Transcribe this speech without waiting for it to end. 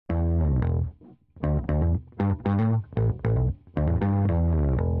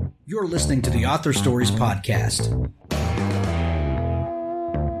You're listening to the Author Stories Podcast,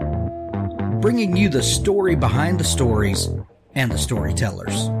 bringing you the story behind the stories and the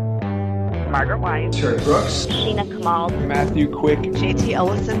storytellers. Margaret White, Terry Brooks, Sheena Kamal, Matthew Quick, J.T.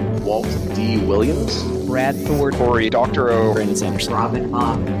 Ellison, Walt D. Williams, Brad Thor, Corey, Dr. O, Brandon Sanderson, Robin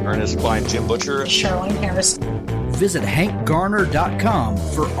Bob, Ernest Klein, Jim Butcher, Sherwin Harris. Visit hankgarner.com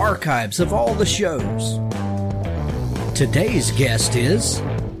for archives of all the shows. Today's guest is...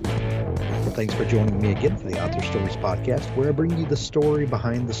 Well, thanks for joining me again for the Author Stories Podcast, where I bring you the story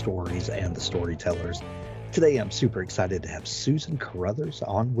behind the stories and the storytellers. Today, I'm super excited to have Susan Carruthers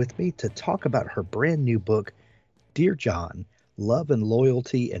on with me to talk about her brand new book, Dear John, Love and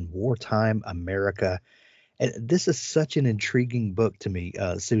Loyalty in Wartime America. And this is such an intriguing book to me,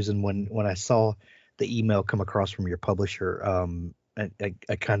 Susan. When I saw the email come across from your publisher,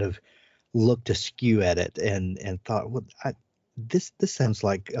 I kind of looked askew at it and thought, well, this sounds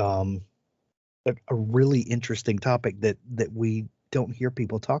like a really interesting topic that we don't hear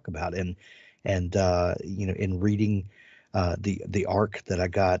people talk about. And in reading the arc that I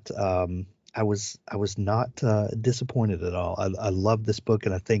got, I was not disappointed at all. I love this book,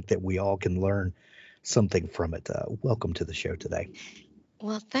 and I think that we all can learn something from it. Welcome to the show today.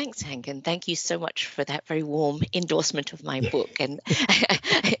 Well, thanks, Hank, and thank you so much for that very warm endorsement of my book. And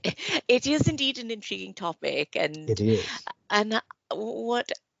it is indeed an intriguing topic. And It is. And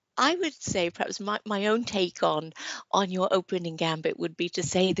what I would say, perhaps my own take on your opening gambit would be to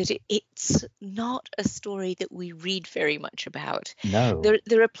say that it's not a story that we read very much about. No.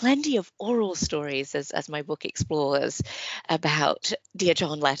 There are plenty of oral stories, as my book explores, about Dear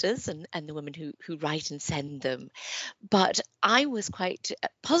John letters and the women who write and send them. But I was quite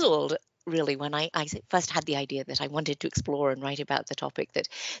puzzled, really, when I first had the idea that I wanted to explore and write about the topic,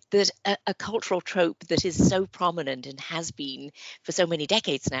 that a cultural trope that is so prominent and has been for so many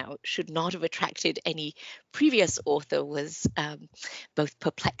decades now should not have attracted any previous author was both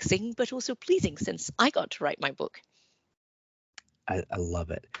perplexing but also pleasing since I got to write my book. I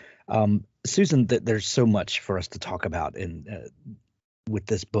love it. Susan, there's so much for us to talk about with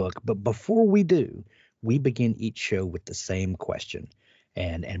this book, but before we do, we begin each show with the same question.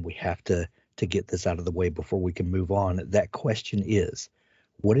 And we have to get this out of the way before we can move on. That question is,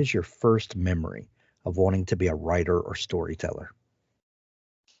 what is your first memory of wanting to be a writer or storyteller?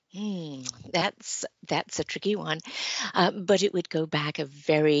 That's a tricky one, but it would go back a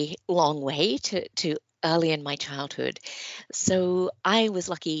very long way to early in my childhood. So I was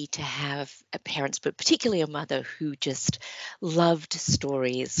lucky to have parents, but particularly a mother who just loved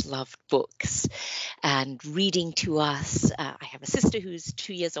stories, loved books, and reading to us. I have a sister who's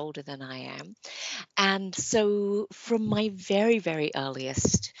 2 years older than I am. And so from my very, very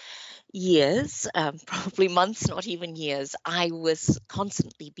earliest years, probably months, not even years, I was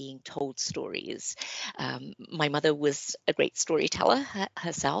constantly being told stories. My mother was a great storyteller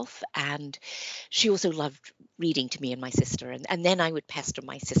herself, and she also loved reading to me and my sister. And then I would pester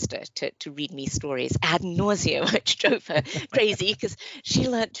my sister to read me stories ad nauseum, which drove her crazy because she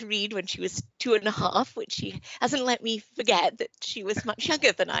learned to read when she was 2.5, which she hasn't let me forget that she was much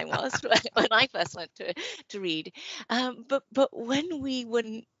younger than I was when I first learned to read. But when we were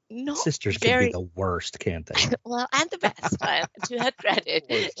not Sisters can be the worst, can't they? Well, and the best, to her credit.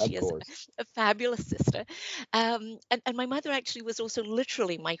 Of She course. is a fabulous sister. And my mother actually was also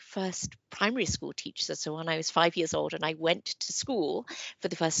literally my first primary school teacher. So when I was 5 years old and I went to school for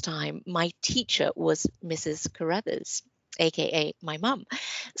the first time, my teacher was Mrs. Carruthers, aka my mum.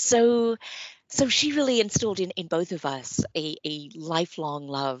 So she really instilled in both of us a lifelong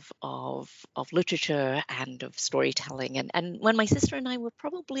love of literature and of storytelling. And when my sister and I were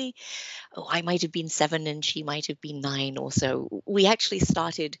probably, I might have been 7 and she might have been 9 or so, we actually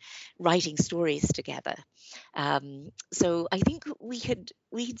started writing stories together. So I think we had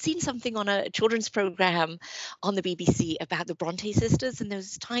seen something on a children's program on the BBC about the Bronte sisters and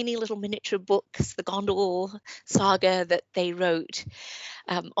those tiny little miniature books, the Gondor saga that they wrote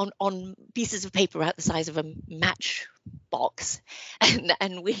on pieces of paper about the size of a matchbox.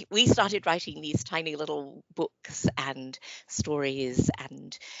 And we started writing these tiny little books and stories,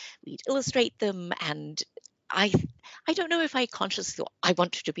 and we'd illustrate them. And I don't know if I consciously thought I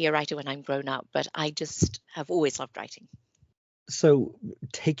wanted to be a writer when I'm grown up, but I just have always loved writing. So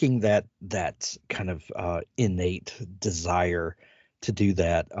taking that kind of innate desire to do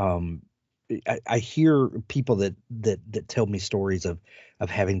that, I hear people that tell me stories of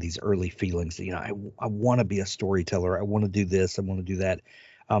having these early feelings. I want to be a storyteller. I want to do this. I want to do that.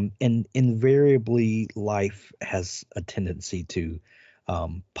 And invariably, life has a tendency to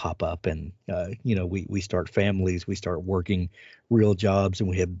pop up, and we start families, we start working real jobs, and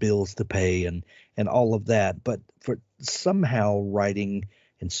we have bills to pay, and all of that. But for somehow writing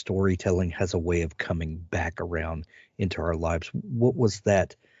and storytelling has a way of coming back around into our lives. What was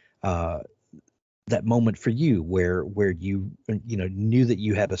that that moment for you where you knew that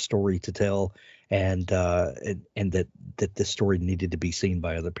you had a story to tell, and that this story needed to be seen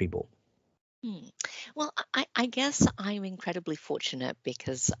by other people? Hmm. Well, I guess I'm incredibly fortunate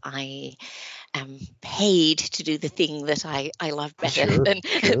because I am paid to do the thing that I love better Sure, than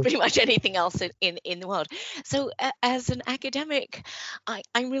sure. pretty much anything else in the world. So as an academic,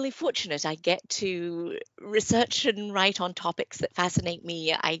 I'm really fortunate. I get to research and write on topics that fascinate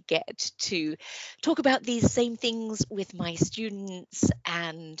me. I get to talk about these same things with my students,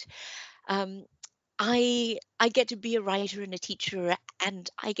 and um, I get to be a writer and a teacher, and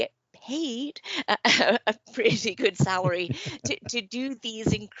I get paid a pretty good salary to do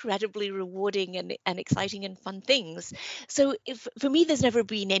these incredibly rewarding and exciting and fun things. So if for me there's never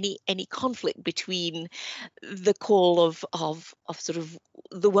been any conflict between the call of sort of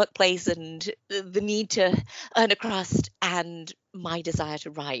the workplace and the need to earn a crust and my desire to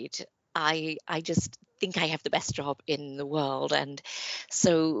write. I just think I have the best job in the world, and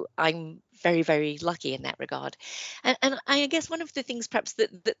so I'm very, very lucky in that regard. And I guess one of the things perhaps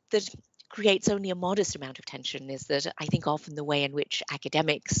that creates only a modest amount of tension is that I think often the way in which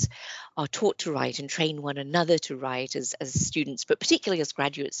academics are taught to write and train one another to write as students, but particularly as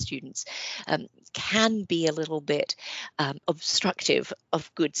graduate students, can be a little bit obstructive of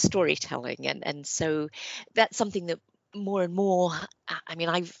good storytelling. And so that's something that more and more, I mean,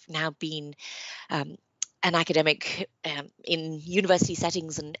 I've now been um, an academic in university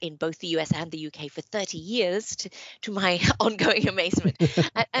settings and in both the US and the UK for 30 years, to my ongoing amazement.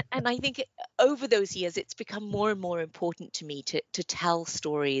 And I think over those years, it's become more and more important to me to tell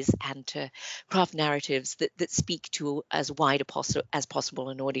stories and to craft narratives that speak to as wide as possible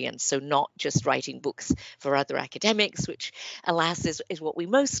an audience. So not just writing books for other academics, which alas is what we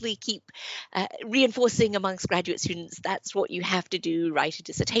mostly keep reinforcing amongst graduate students. That's what you have to do, write a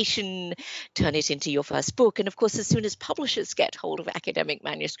dissertation, turn it into your first book. And of course, as soon as publishers get hold of academic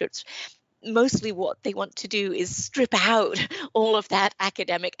manuscripts, mostly what they want to do is strip out all of that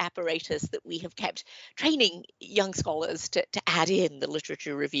academic apparatus that we have kept training young scholars to add in, the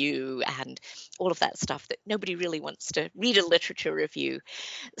literature review and all of that stuff that nobody really wants to read a literature review.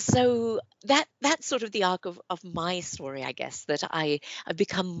 So that's sort of the arc of my story, I guess, that I've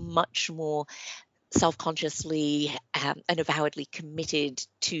become much more self-consciously and avowedly committed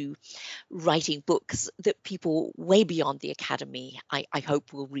to writing books that people way beyond the academy, I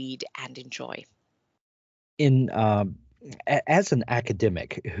hope, will read and enjoy. In As an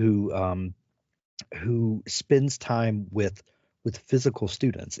academic who spends time with physical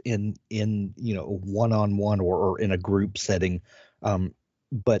students in one-on-one or in a group setting,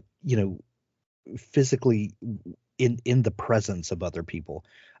 but physically in the presence of other people,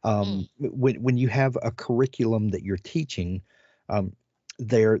 when you have a curriculum that you're teaching,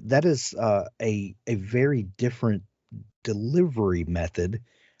 that is a very different delivery method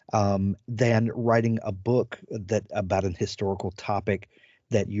than writing a book that about an historical topic,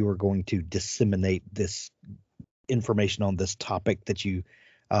 that you are going to disseminate this information on this topic that you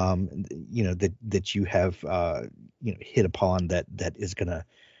that you have hit upon, that is going to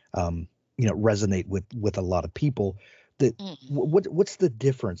resonate with a lot of people. What's the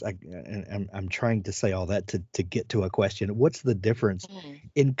difference? I'm trying to say all that to get to a question. What's the difference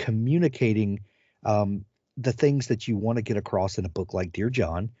in communicating the things that you want to get across in a book like Dear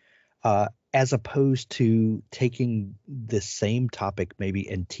John, as opposed to taking the same topic maybe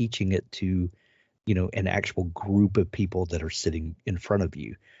and teaching it to an actual group of people that are sitting in front of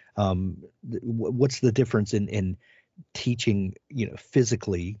you? What's the difference in teaching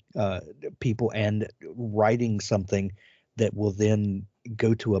physically people and writing something that will then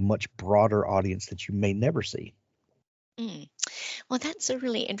go to a much broader audience that you may never see? Well, that's a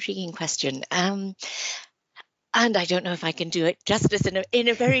really intriguing question. And I don't know if I can do it justice in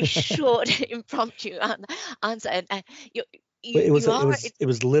a very short, impromptu answer. And It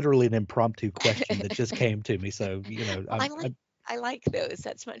was literally an impromptu question that just came to me. So I like those.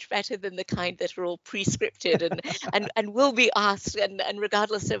 That's much better than the kind that are all pre-scripted and will be asked, and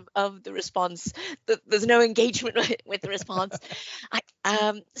regardless of the response, there's no engagement with the response.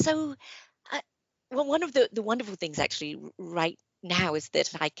 Well, one of the wonderful things actually right now is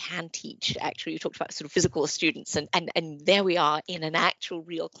that I can teach. Actually, you talked about sort of physical students, and there we are in an actual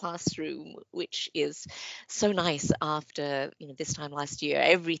real classroom, which is so nice. After this time last year,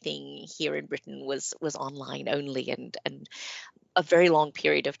 everything here in Britain was online only, and a very long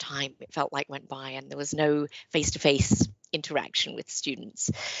period of time it felt like went by, and there was no face-to-face interaction with students.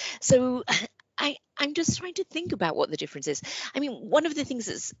 So I'm just trying to think about what the difference is. I mean, one of the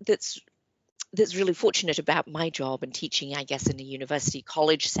things that's really fortunate about my job and teaching, I guess, in a university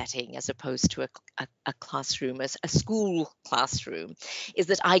college setting as opposed to a classroom, as a school classroom, is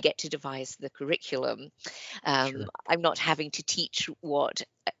that I get to devise the curriculum. Sure. I'm not having to teach what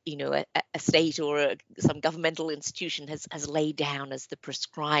a state or some governmental institution has laid down as the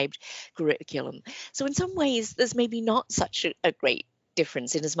prescribed curriculum. So in some ways, there's maybe not such a great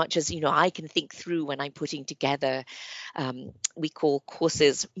difference, in as much as I can think through when I'm putting together, we call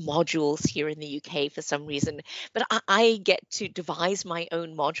courses modules here in the UK for some reason, but I get to devise my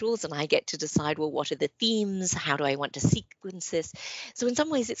own modules, and I get to decide, well, what are the themes, how do I want to sequence this? So in some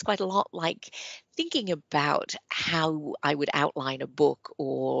ways it's quite a lot like thinking about how I would outline a book,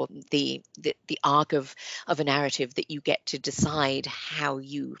 or the arc of a narrative, that you get to decide how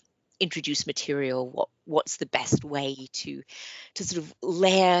you introduce material, what's the best way to sort of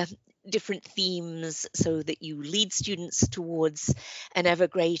layer different themes so that you lead students towards an ever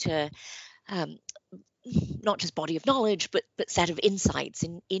greater not just body of knowledge, but set of insights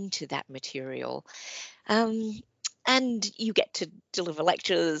into that material. And you get to deliver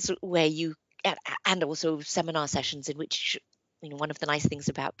lectures where and also seminar sessions in which one of the nice things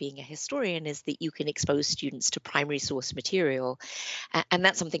about being a historian is that you can expose students to primary source material. And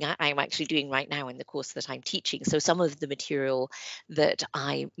that's something I'm actually doing right now in the course that I'm teaching. So some of the material that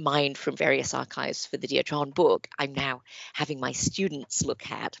I mined from various archives for the Dear John book, I'm now having my students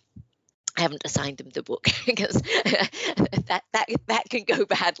look at. I haven't assigned them the book because that can go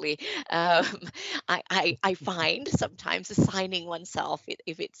badly. I find sometimes assigning oneself,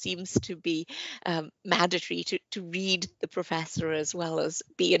 if it seems to be mandatory to read the professor as well as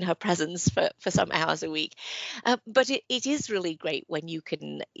be in her presence for some hours a week. But it is really great when you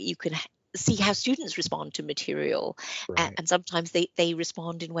can see how students respond to material. Right. And sometimes they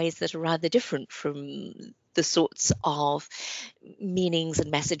respond in ways that are rather different from the sorts of meanings and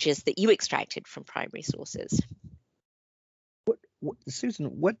messages that you extracted from primary sources. Susan,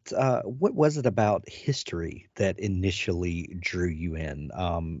 what was it about history that initially drew you in?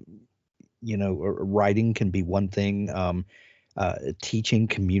 Writing can be one thing. Teaching,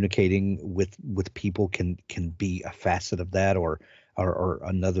 communicating with people can be a facet of that, or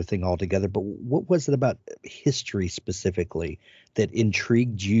another thing altogether. But what was it about history specifically that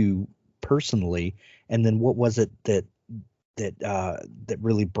intrigued you personally? And then what was it that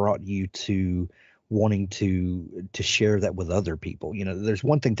really brought you to wanting to share that with other people? There's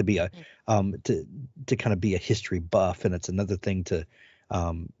one thing to be to kind of be a history buff, and it's another thing to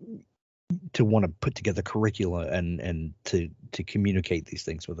want to put together curricula and to communicate these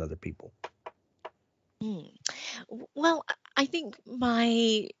things with other people. Well, I think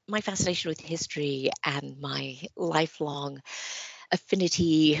my fascination with history and my lifelong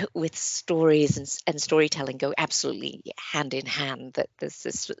affinity with stories and storytelling go absolutely hand in hand. That there's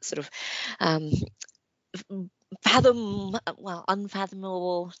this sort of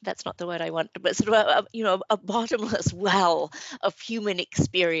unfathomable, that's not the word I want, but sort of a bottomless well of human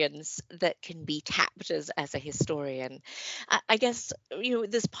experience that can be tapped as a historian. I guess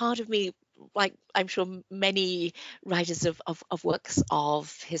there's part of me, like I'm sure many writers of works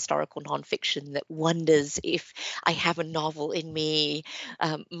of historical nonfiction, that wonders if I have a novel in me.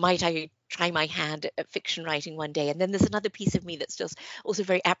 Might I try my hand at fiction writing one day? And then there's another piece of me that's just also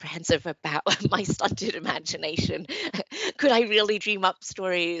very apprehensive about my stunted imagination. Could I really dream up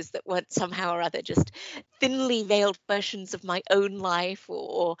stories that weren't somehow or other just thinly veiled versions of my own life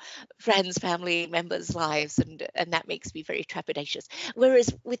or friends, family members' lives? And that makes me very trepidatious.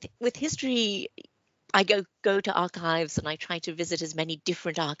 Whereas with history, I go to archives and I try to visit as many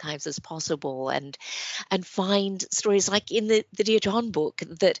different archives as possible and find stories like in the Dear John book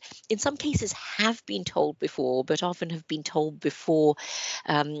that in some cases have been told before, but often have been told before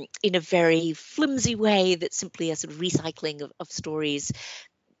in a very flimsy way, that's simply a sort of recycling of stories,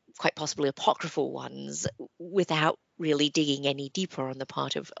 quite possibly apocryphal ones, without really digging any deeper on the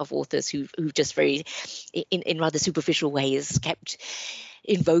part of authors who've just very, in rather superficial ways, kept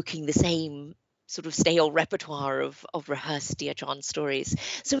invoking the same sort of stale repertoire of rehearsed Dear John stories.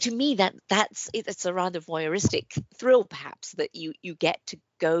 So to me, it's a rather voyeuristic thrill, perhaps, that you get to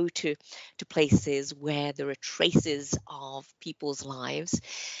go to places where there are traces of people's lives,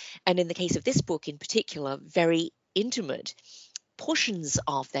 and in the case of this book in particular, very intimate portions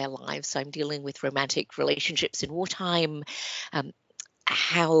of their lives. So I'm dealing with romantic relationships in wartime,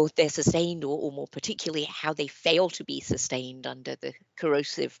 how they're sustained, or more particularly, how they fail to be sustained under the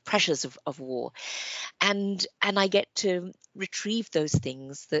corrosive pressures of war. And I get to retrieve those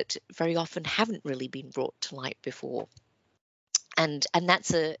things that very often haven't really been brought to light before. And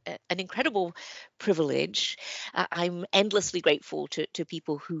that's an incredible privilege. I'm endlessly grateful to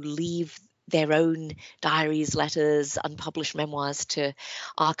people who leave their own diaries, letters, unpublished memoirs to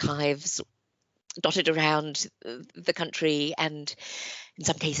archives dotted around the country, and in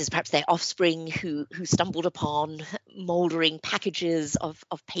some cases perhaps their offspring who stumbled upon mouldering packages of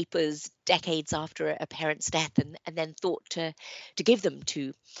papers decades after a parent's death, and then thought to give them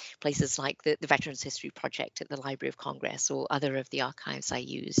to places like the Veterans History Project at the Library of Congress or other of the archives I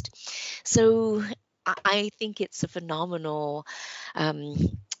used. So I think it's a phenomenal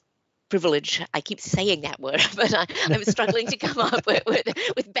privilege. I keep saying that word, but I'm struggling to come up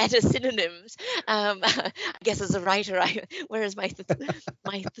with better synonyms. I guess as a writer, where is my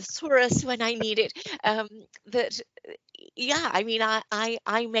thesaurus when I need it? I'm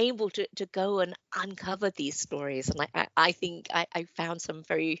able to go and uncover these stories, and I think I found some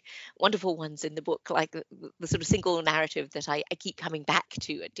very wonderful ones in the book, like the sort of single narrative that I keep coming back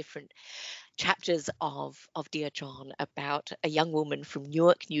to at different chapters of Dear John, about a young woman from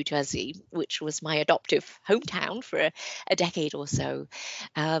Newark, New Jersey, which was my adoptive hometown for a decade or so.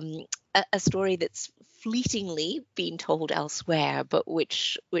 A story that's fleetingly been told elsewhere, but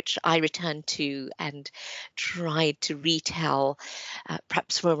which I returned to and tried to retell,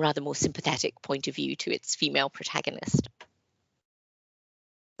 perhaps from a rather more sympathetic point of view to its female protagonist.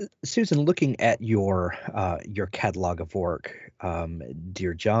 Susan, looking at your catalog of work,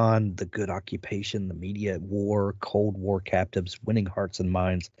 Dear John, The Good Occupation, The Media at War, Cold War Captives, Winning Hearts and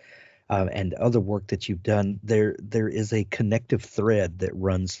Minds, and other work that you've done, there is a connective thread that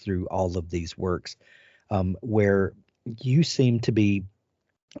runs through all of these works, where you seem to be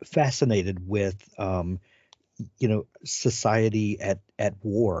fascinated with society at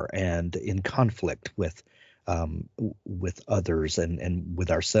war and in conflict with others and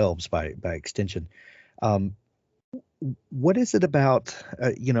with ourselves by extension. What is it about,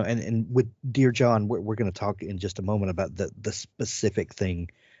 and with Dear John, we're going to talk in just a moment about the specific thing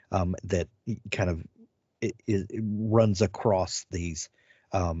that kind of it runs across these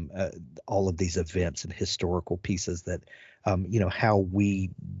all of these events and historical pieces that how we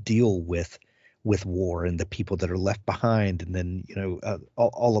deal with war and the people that are left behind, and then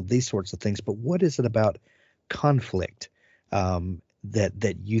all of these sorts of things. But what is it about conflict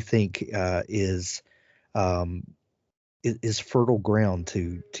that you think is fertile ground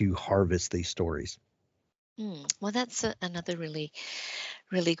to harvest these stories? Well, that's another really,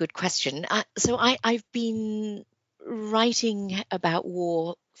 really good question. So I've been writing about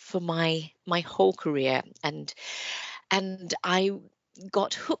war for my whole career, and I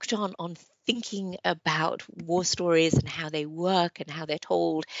got hooked on thinking about war stories and how they work and how they're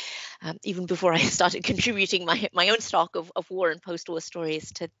told, even before I started contributing my own stock of war and post-war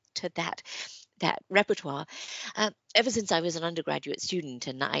stories to that repertoire. Ever since I was an undergraduate student,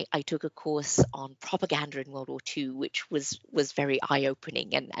 and I took a course on propaganda in World War II, which was very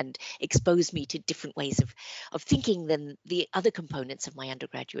eye-opening and exposed me to different ways of thinking than the other components of my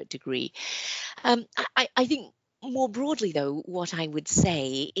undergraduate degree. I think more broadly, though, what I would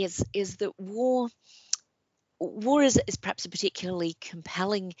say is that war is perhaps a particularly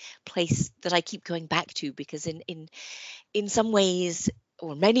compelling place that I keep going back to, because in some ways,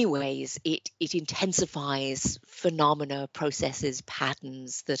 or many ways, it intensifies phenomena, processes,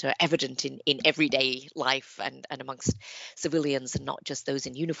 patterns that are evident in everyday life and amongst civilians, and not just those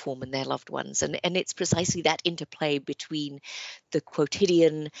in uniform and their loved ones. And it's precisely that interplay between the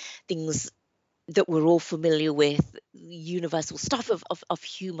quotidian things that we're all familiar with, universal stuff of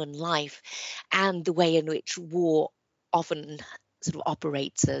human life, and the way in which war often sort of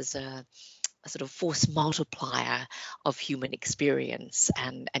operates as a sort of force multiplier of human experience,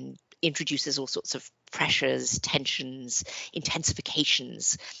 and introduces all sorts of pressures, tensions,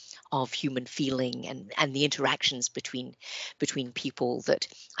 intensifications of human feeling and the interactions between people that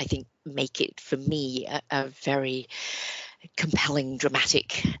I think make it, for me, a very compelling,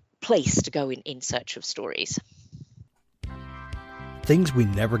 dramatic place to go in search of stories. Things We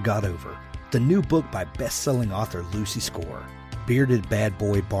Never Got Over, the new book by best-selling author Lucy Score. Bearded bad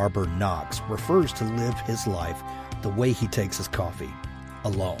boy barber Knox refers to live his life the way he takes his coffee,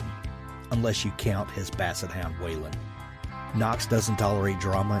 alone, unless you count his basset hound Waylon. Knox doesn't tolerate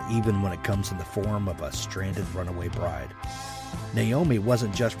drama even when it comes in the form of a stranded runaway bride. Naomi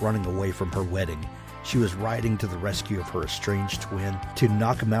wasn't just running away from her wedding, She was riding to the rescue of her estranged twin to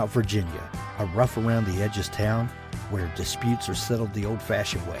Knockemout, Virginia, a rough-around-the-edges town where disputes are settled the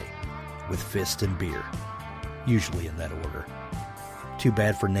old-fashioned way, with fist and beer, usually in that order. Too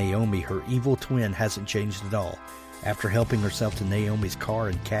bad for Naomi, her evil twin hasn't changed at all. After helping herself to Naomi's car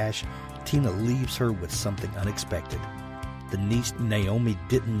and cash, Tina leaves her with something unexpected. The niece Naomi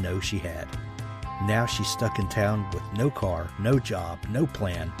didn't know she had. Now she's stuck in town with no car, no job, no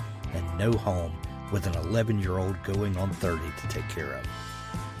plan, and no home, with an 11-year-old going on 30 to take care of.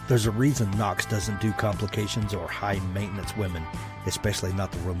 There's a reason Knox doesn't do complications or high-maintenance women, especially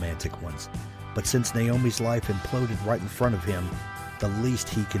not the romantic ones. But since Naomi's life imploded right in front of him, the least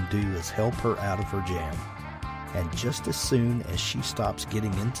he can do is help her out of her jam. And just as soon as she stops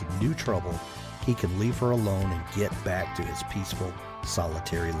getting into new trouble, he can leave her alone and get back to his peaceful,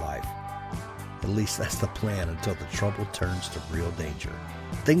 solitary life. At least that's the plan until the trouble turns to real danger.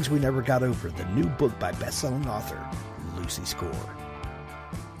 Things We Never Got Over, the new book by best-selling author Lucy Score.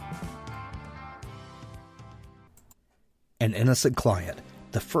 An Innocent Client,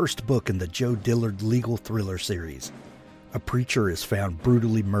 the first book in the Joe Dillard legal thriller series. A preacher is found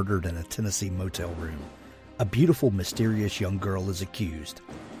brutally murdered in a Tennessee motel room. A beautiful, mysterious young girl is accused.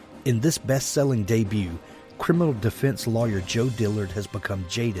 In this best-selling debut, criminal defense lawyer Joe Dillard has become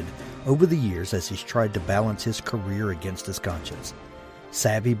jaded over the years as he's tried to balance his career against his conscience.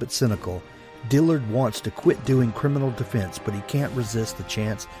 Savvy but cynical, Dillard wants to quit doing criminal defense, but he can't resist the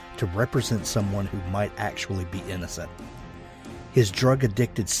chance to represent someone who might actually be innocent. His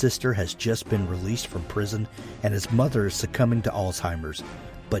drug-addicted sister has just been released from prison, and his mother is succumbing to Alzheimer's,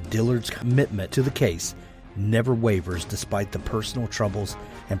 but Dillard's commitment to the case never wavers despite the personal troubles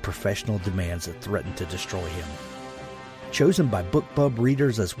and professional demands that threaten to destroy him. Chosen by BookBub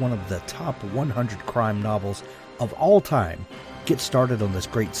readers as one of the top 100 crime novels of all time, get started on this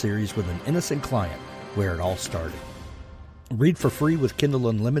great series with An Innocent Client, where it all started. Read for free with Kindle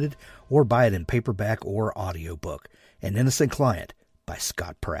Unlimited or buy it in paperback or audiobook. An Innocent Client by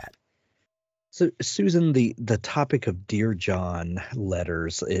Scott Pratt. So, Susan, the topic of Dear John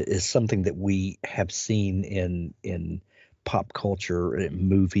letters is something that we have seen in pop culture, in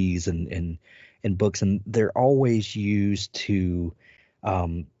movies, and books, and they're always used to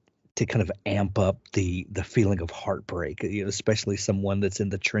kind of amp up the feeling of heartbreak. Especially someone that's in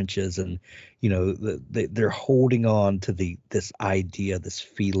the trenches, and they're holding on to this idea, this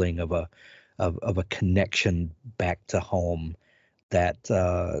feeling of a connection back to home that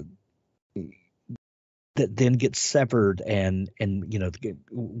then gets severed, and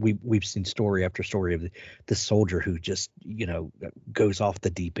we've seen story after story of the soldier who just goes off the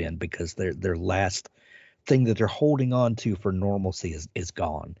deep end because their last thing that they're holding on to for normalcy is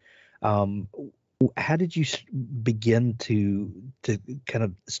gone. How did you begin to kind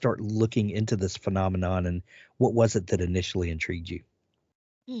of start looking into this phenomenon, and what was it that initially intrigued you?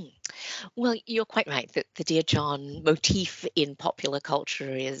 Well, you're quite right that the Dear John motif in popular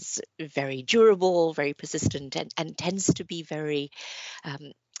culture is very durable, very persistent, and tends to be very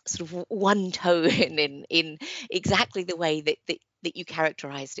sort of one tone in exactly the way that you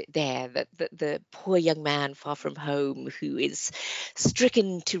characterized it there, that the poor young man far from home who is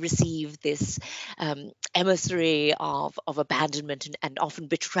stricken to receive this emissary of abandonment and often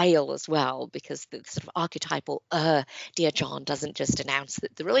betrayal as well, because the sort of archetypal Dear John doesn't just announce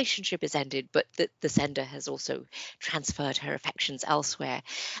that the relationship is ended, but that the sender has also transferred her affections elsewhere.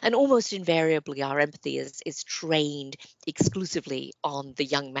 And almost invariably our empathy is trained exclusively on the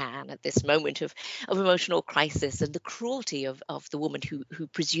young man at this moment of emotional crisis, and the cruelty of the woman who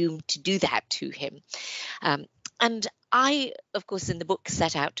presumed to do that to him. And I, of course, in the book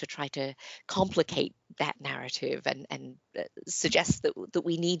set out to try to complicate that narrative and suggest that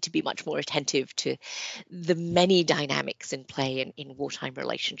we need to be much more attentive to the many dynamics in play in wartime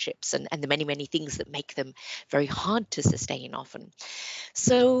relationships and the many, many things that make them very hard to sustain often.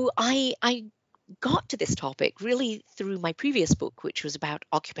 So I got to this topic really through my previous book, which was about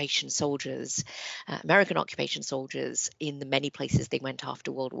occupation soldiers, American occupation soldiers in the many places they went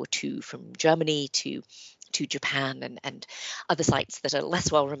after World War II, from Germany to Japan and other sites that are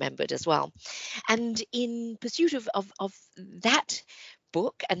less well remembered as well. And in pursuit of that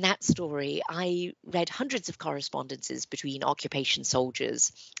book and that story, I read hundreds of correspondences between occupation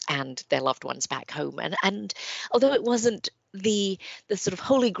soldiers and their loved ones back home. And although it wasn't the sort of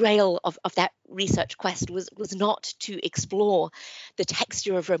holy grail of that research quest was not to explore the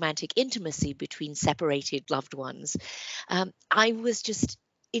texture of romantic intimacy between separated loved ones, I was just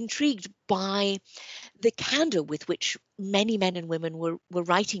intrigued by the candor with which many men and women were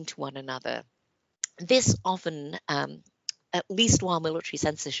writing to one another. This often at least while military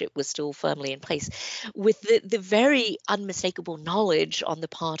censorship was still firmly in place, with the very unmistakable knowledge on the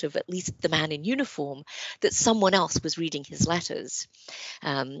part of at least the man in uniform that someone else was reading his letters,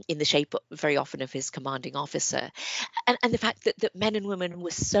 in the shape very often of his commanding officer. And the fact that men and women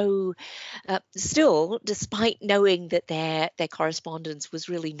were so still, despite knowing that their correspondence was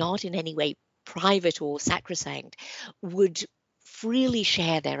really not in any way private or sacrosanct, would freely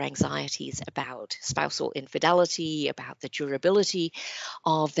share their anxieties about spousal infidelity, about the durability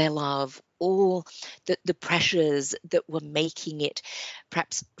of their love, all the pressures that were making it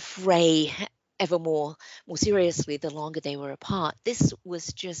perhaps fray ever more seriously the longer they were apart. This was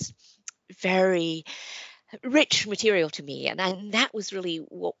just very rich material to me, and that was really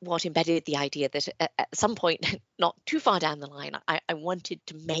what embedded the idea that at some point, not too far down the line, I wanted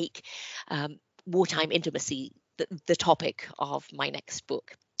to make wartime intimacy the topic of my next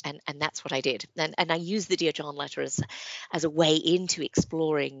book. And that's what I did. And I used the Dear John letter as a way into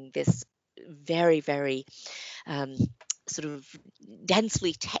exploring this very, very sort of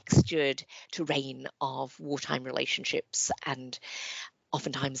densely textured terrain of wartime relationships and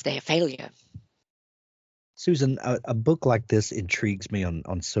oftentimes their failure. Susan, a book like this intrigues me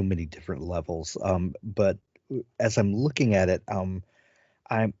on so many different levels. But as I'm looking at it,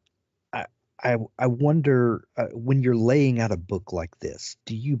 I wonder, when you're laying out a book like this,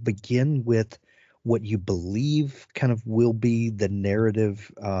 do you begin with what you believe kind of will be the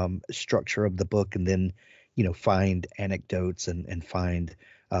narrative structure of the book, and then, find anecdotes and find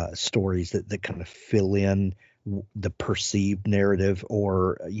stories that kind of fill in the perceived narrative?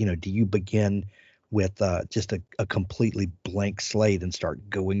 Or, do you begin with just a completely blank slate and start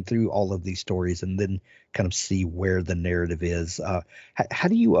going through all of these stories and then kind of see where the narrative is? How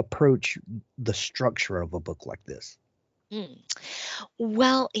do you approach the structure of a book like this?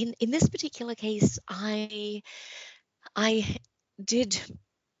 Well, in this particular case, I did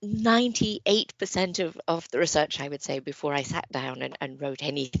 98% of the research, I would say, before I sat down and wrote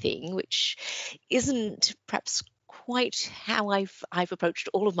anything, which isn't perhaps quite how I've approached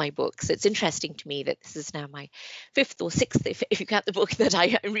all of my books. It's interesting to me that this is now my 5th or 6th, if you count the book that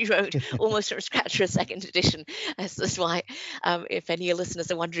I rewrote almost from scratch for a 2nd edition. That's why, if any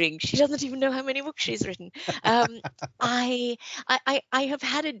listeners are wondering, she doesn't even know how many books she's written. I have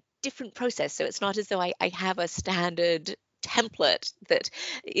had a different process, so it's not as though I have a standard template that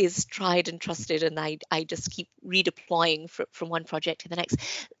is tried and trusted, and I just keep redeploying from one project to the next.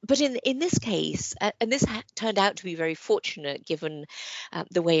 But in this case, and this turned out to be very fortunate given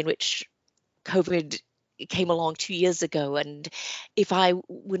the way in which COVID came along 2 years ago, and if I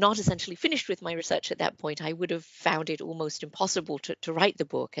were not essentially finished with my research at that point, I would have found it almost impossible to write the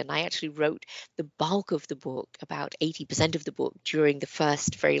book. And I actually wrote the bulk of the book, about 80% of the book, during the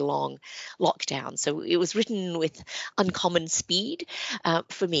first very long lockdown. So it was written with uncommon speed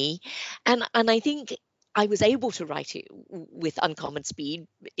for me, and I think I was able to write it with uncommon speed,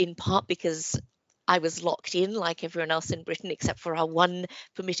 in part because I was locked in like everyone else in Britain, except for our one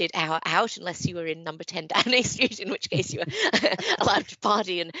permitted hour out, unless you were in number 10 Downing Street, in which case you were allowed to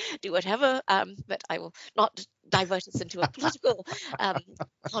party and do whatever. But I will not divert us into a political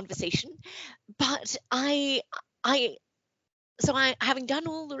conversation. But having done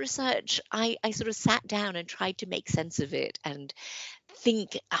all the research, I sort of sat down and tried to make sense of it and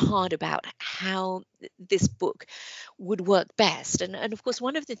think hard about how this book would work best. And of course,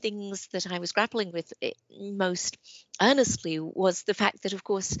 one of the things that I was grappling with most earnestly was the fact that, of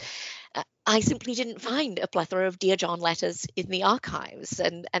course, I simply didn't find a plethora of Dear John letters in the archives.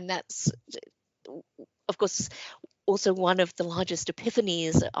 And that's, of course, also one of the largest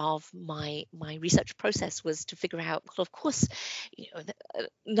epiphanies of my research process was to figure out, well, of course,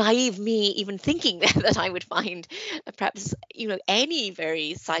 naive me even thinking that I would find perhaps, any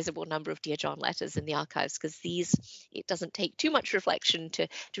very sizable number of Dear John letters in the archives, because it doesn't take too much reflection to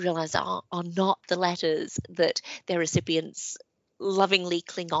realize are not the letters that their recipients lovingly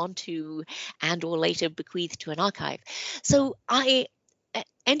cling on to and or later bequeath to an archive. So I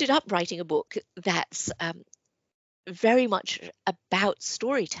ended up writing a book that's very much about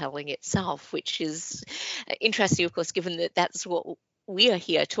storytelling itself, which is interesting, of course, given that that's what we are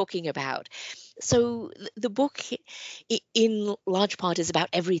here talking about. So the book, in large part, is about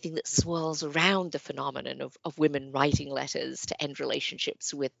everything that swirls around the phenomenon of women writing letters to end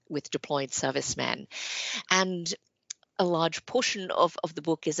relationships with deployed servicemen. And a large portion of the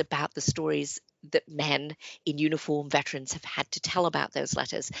book is about the stories that men in uniform, veterans, have had to tell about those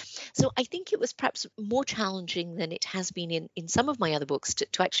letters. So I think it was perhaps more challenging than it has been in some of my other books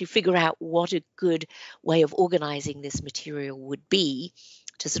to actually figure out what a good way of organizing this material would be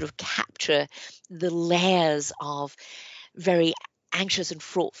to sort of capture the layers of very anxious and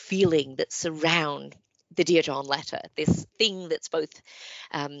fraught feeling that surround the Dear John letter, this thing that's both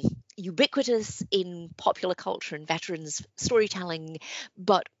ubiquitous in popular culture and veterans storytelling,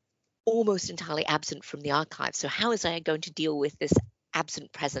 but almost entirely absent from the archive. So how is I going to deal with this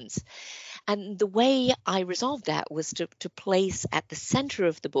absent presence? And the way I resolved that was to place at the center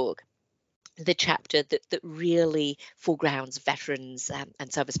of the book the chapter that really foregrounds veterans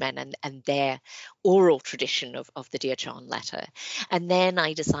and servicemen and their oral tradition of the Dear John letter. And then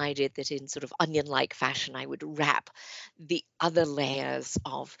I decided that in sort of onion-like fashion, I would wrap the other layers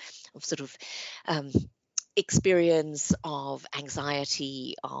of sort of experience, of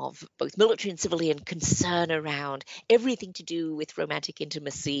anxiety, of both military and civilian concern around everything to do with romantic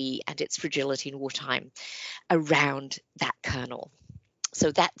intimacy and its fragility in wartime around that kernel.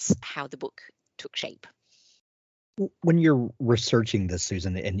 So that's how the book took shape. When you're researching this,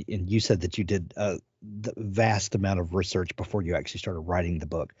 Susan, and you said that you did the vast amount of research before you actually started writing the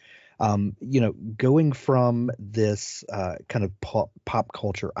book, going from this kind of pop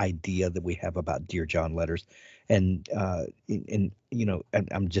culture idea that we have about Dear John letters, and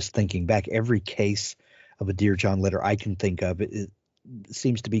I'm just thinking back, every case of a Dear John letter I can think of, it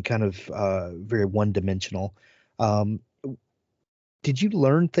seems to be kind of very one-dimensional. Did you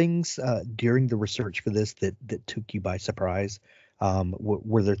learn things during the research for this that took you by surprise?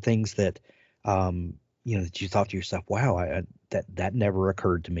 Were there things that that you thought to yourself, "Wow, that never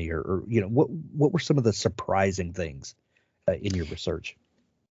occurred to me," or what were some of the surprising things in your research?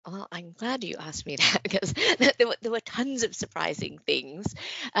 Well, I'm glad you asked me that because there were tons of surprising things.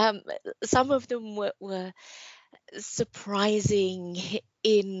 Some of them were surprising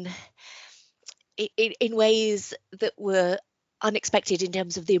in ways that were unexpected in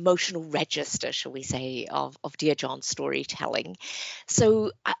terms of the emotional register, shall we say, of Dear John's storytelling.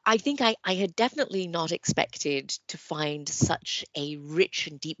 So I think I had definitely not expected to find such a rich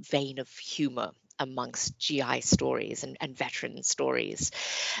and deep vein of humor amongst GI stories and veteran stories.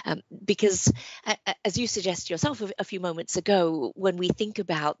 Because as you suggest yourself a few moments ago, when we think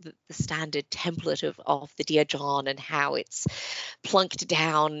about the standard template of the Dear John and how it's plunked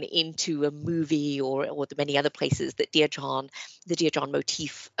down into a movie or the many other places that the Dear John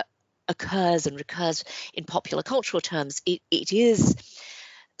motif occurs and recurs in popular cultural terms, it is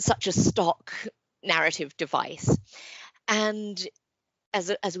such a stock narrative device. And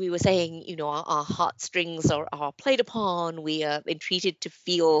as we were saying, our heartstrings are played upon. We are entreated to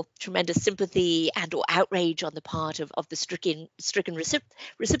feel tremendous sympathy and or outrage on the part of the stricken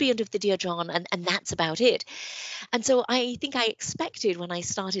recipient of the Dear John, and that's about it. And so I think I expected when I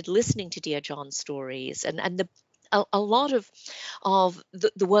started listening to Dear John stories and a lot of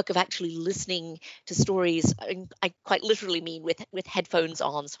the work of actually listening to stories, I quite literally mean with headphones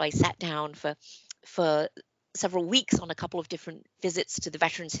on. So I sat down for several weeks on a couple of different visits to the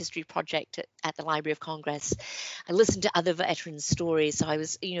Veterans History Project at the Library of Congress. I listened to other veterans' stories. So I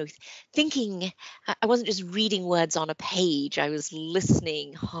was, thinking, I wasn't just reading words on a page. I was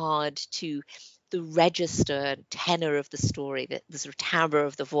listening hard to the register and tenor of the story, the sort of timbre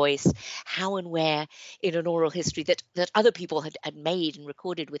of the voice, how and where in an oral history that other people had made and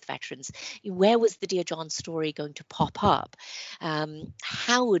recorded with veterans, where was the Dear John story going to pop up?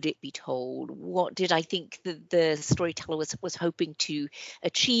 How would it be told? What did I think the storyteller was hoping to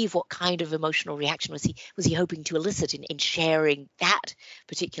achieve? What kind of emotional reaction was he hoping to elicit in sharing that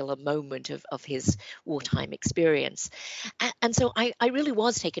particular moment of his wartime experience? And so I really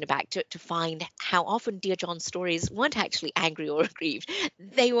was taken aback to find how often Dear John stories weren't actually angry or aggrieved.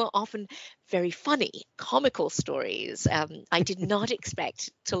 They were often very funny, comical stories. I did not expect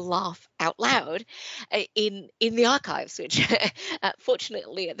to laugh out loud in the archives, which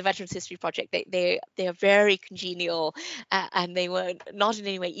fortunately at the Veterans History Project, they are very congenial, and they were not in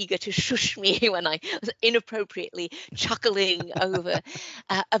any way eager to shush me when I was inappropriately chuckling over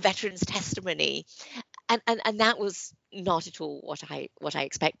a veteran's testimony. And that was not at all what I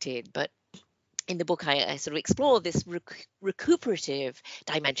expected. But in the book, I sort of explore this recuperative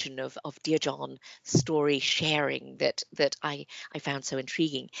dimension of Dear John story sharing that I found so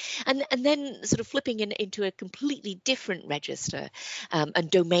intriguing, and then sort of flipping into a completely different register and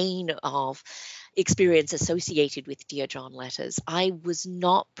domain of experience associated with Dear John letters. I was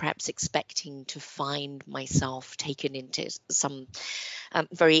not perhaps expecting to find myself taken into some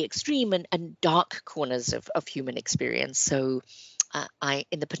very extreme and dark corners of human experience. So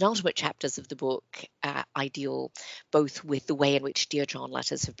in the penultimate chapters of the book, I deal both with the way in which Dear John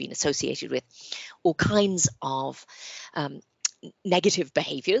letters have been associated with all kinds of negative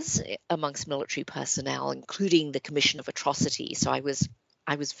behaviors amongst military personnel, including the commission of atrocity. So I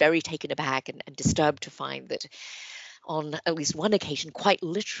was very taken aback and disturbed to find that on at least one occasion, quite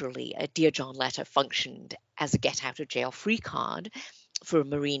literally, a Dear John letter functioned as a get-out-of-jail-free card for a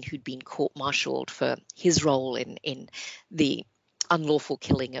Marine who'd been court-martialed for his role in the unlawful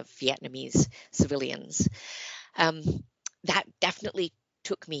killing of Vietnamese civilians. That definitely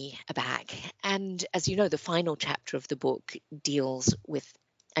took me aback. And as you know, the final chapter of the book deals with,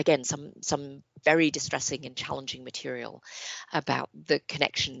 again, some very distressing and challenging material about the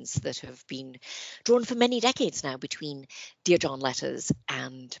connections that have been drawn for many decades now between Dear John letters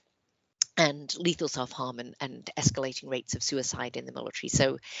and lethal self-harm and escalating rates of suicide in the military.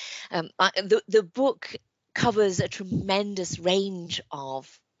 So the book covers a tremendous range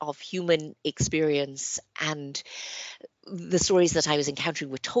of human experience, and the stories that I was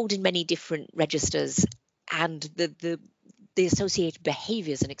encountering were told in many different registers, and the associated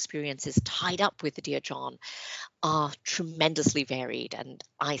behaviors and experiences tied up with the Dear John are tremendously varied, and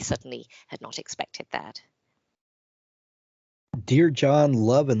I certainly had not expected that. Dear John,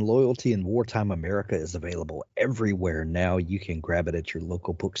 Love and Loyalty in Wartime America is available everywhere now. You can grab it at your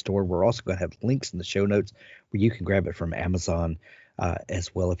local bookstore. We're also going to have links in the show notes where you can grab it from Amazon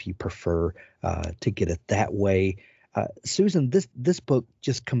as well if you prefer to get it that way. Susan, this book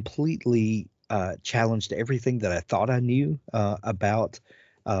just completely challenged everything that I thought I knew about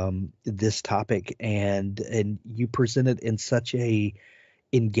this topic, and you present it in such a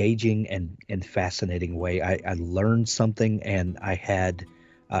engaging and fascinating way. I learned something, and I had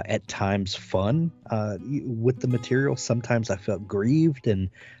at times fun with the material. Sometimes I felt grieved,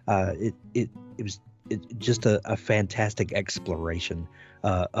 and it was just a fantastic exploration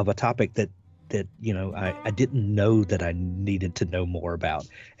of a topic that I didn't know that I needed to know more about,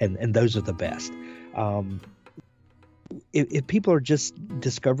 and those are the best. If people are just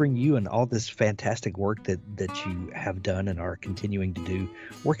discovering you and all this fantastic work that you have done and are continuing to do,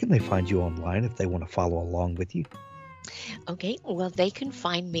 where can they find you online if they want to follow along with you? Okay, well, they can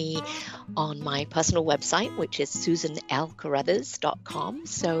find me on my personal website, which is susanlcarruthers.com.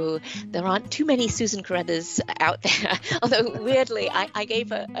 So there aren't too many Susan Carruthers out there. Although, weirdly, I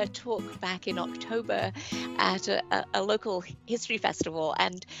gave a talk back in October at a local history festival,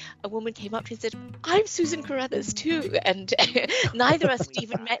 and a woman came up to me and said, "I'm Susan Carruthers too." And neither of us had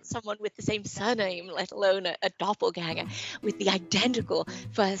even met someone with the same surname, let alone a doppelganger with the identical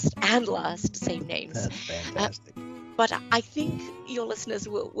first and last same names. That's fantastic. But I think your listeners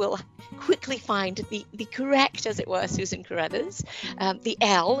will quickly find the correct, as it were, Susan Carruthers. The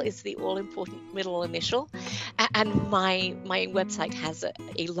L is the all-important middle initial. And my website has a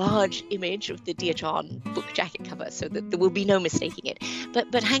large image of the Dear John book jacket cover, so that there will be no mistaking it.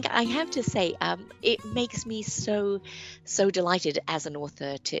 But Hank, I have to say, it makes me so delighted as an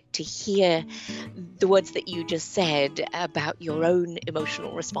author to hear the words that you just said about your own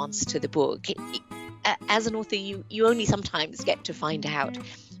emotional response to the book. As an author, you only sometimes get to find out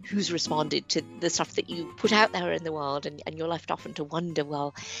who's responded to the stuff that you put out there in the world, and you're left often to wonder,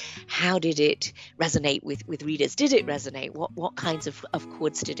 well, how did it resonate with readers? Did it resonate? What kinds of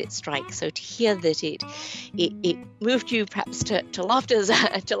chords did it strike? So to hear that it moved you perhaps to laughter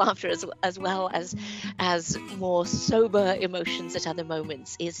as well as more sober emotions at other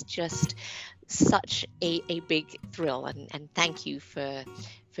moments is just such a big thrill, and thank you for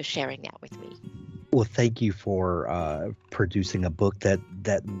sharing that with me. Well, thank you for producing a book that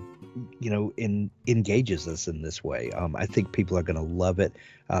engages us in this way. I think people are going to love it.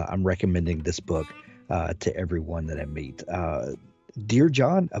 I'm recommending this book to everyone that I meet. Dear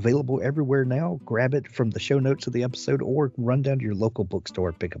John, available everywhere now. Grab it from the show notes of the episode, or run down to your local bookstore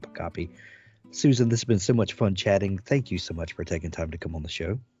and pick up a copy. Susan, this has been so much fun chatting. Thank you so much for taking time to come on the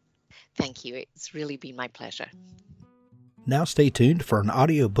show. Thank you. It's really been my pleasure. Now stay tuned for an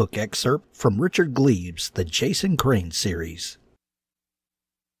audiobook excerpt from Richard Gleaves' The Jason Crane series.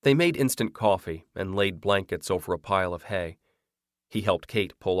 They made instant coffee and laid blankets over a pile of hay. He helped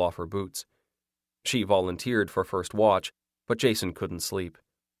Kate pull off her boots. She volunteered for first watch, but Jason couldn't sleep.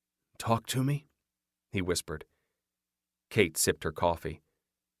 "Talk to me?" he whispered. Kate sipped her coffee.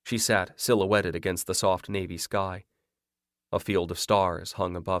 She sat silhouetted against the soft navy sky. A field of stars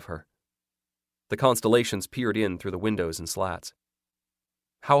hung above her. The constellations peered in through the windows and slats.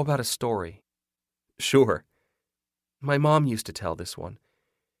 "How about a story?" "Sure. My mom used to tell this one.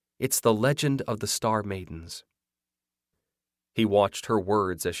 It's the legend of the Star Maidens." He watched her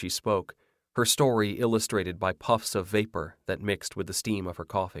words as she spoke, her story illustrated by puffs of vapor that mixed with the steam of her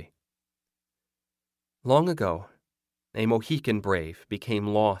coffee. "Long ago, a Mohican brave became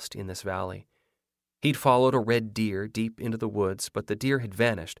lost in this valley. He'd followed a red deer deep into the woods, but the deer had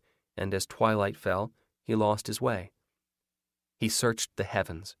vanished, and as twilight fell, he lost his way. He searched the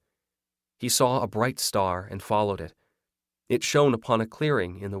heavens. He saw a bright star and followed it, It shone upon a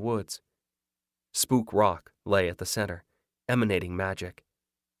clearing in the woods. Spook Rock lay at the center, emanating magic.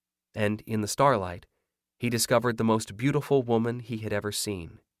 And in the starlight, he discovered the most beautiful woman he had ever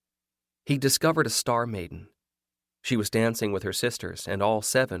seen. He discovered a star maiden. She was dancing with her sisters, and all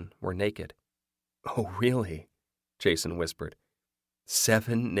 7 were naked. "Oh, really?" Jason whispered.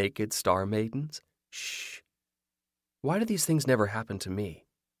 7 naked star maidens? Shh. Why do these things never happen to me?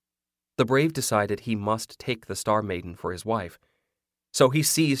 The brave decided he must take the star maiden for his wife, so he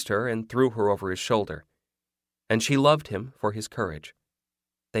seized her and threw her over his shoulder, and she loved him for his courage.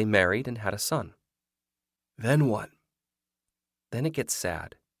 They married and had a son. Then what? Then it gets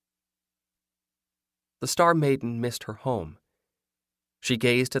sad. The star maiden missed her home. She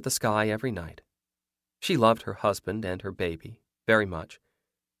gazed at the sky every night. She loved her husband and her baby very much,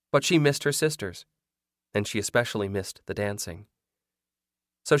 but she missed her sisters, and she especially missed the dancing.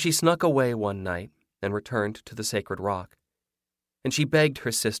 So she snuck away one night and returned to the sacred rock, and she begged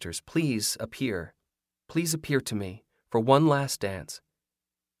her sisters, please appear to me for one last dance.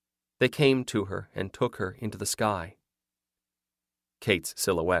 They came to her and took her into the sky. Kate's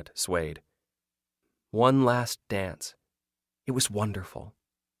silhouette swayed. One last dance. It was wonderful.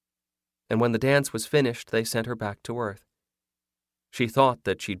 And when the dance was finished, they sent her back to Earth. She thought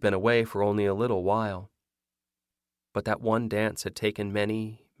that she'd been away for only a little while. But that one dance had taken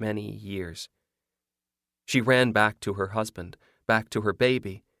many, many years. She ran back to her husband, back to her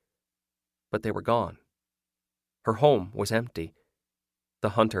baby, but they were gone. Her home was empty.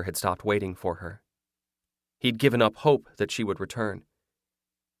 The hunter had stopped waiting for her. He'd given up hope that she would return.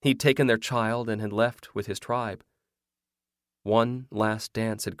 He'd taken their child and had left with his tribe. One last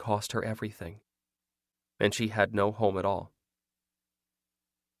dance had cost her everything, and she had no home at all.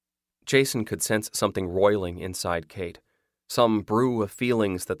 Jason could sense something roiling inside Kate, some brew of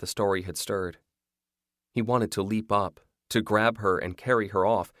feelings that the story had stirred. He wanted to leap up, to grab her and carry her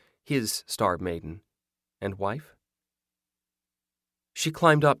off, his star maiden and wife. She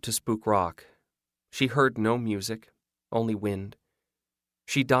climbed up to Spook Rock. She heard no music, only wind.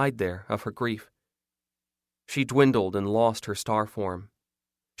 She died there of her grief. She dwindled and lost her star form.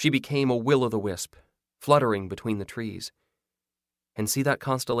 She became a will-o'-the-wisp, fluttering between the trees. And see that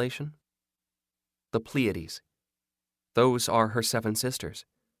constellation? The Pleiades. Those are her 7 sisters,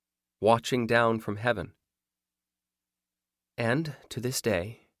 watching down from heaven. And, to this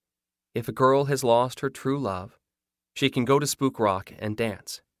day, if a girl has lost her true love, she can go to Spook Rock and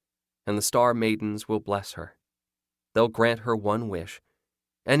dance, and the star maidens will bless her. They'll grant her one wish,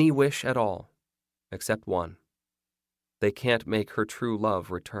 any wish at all, except one. They can't make her true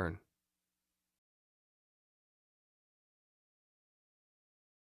love return.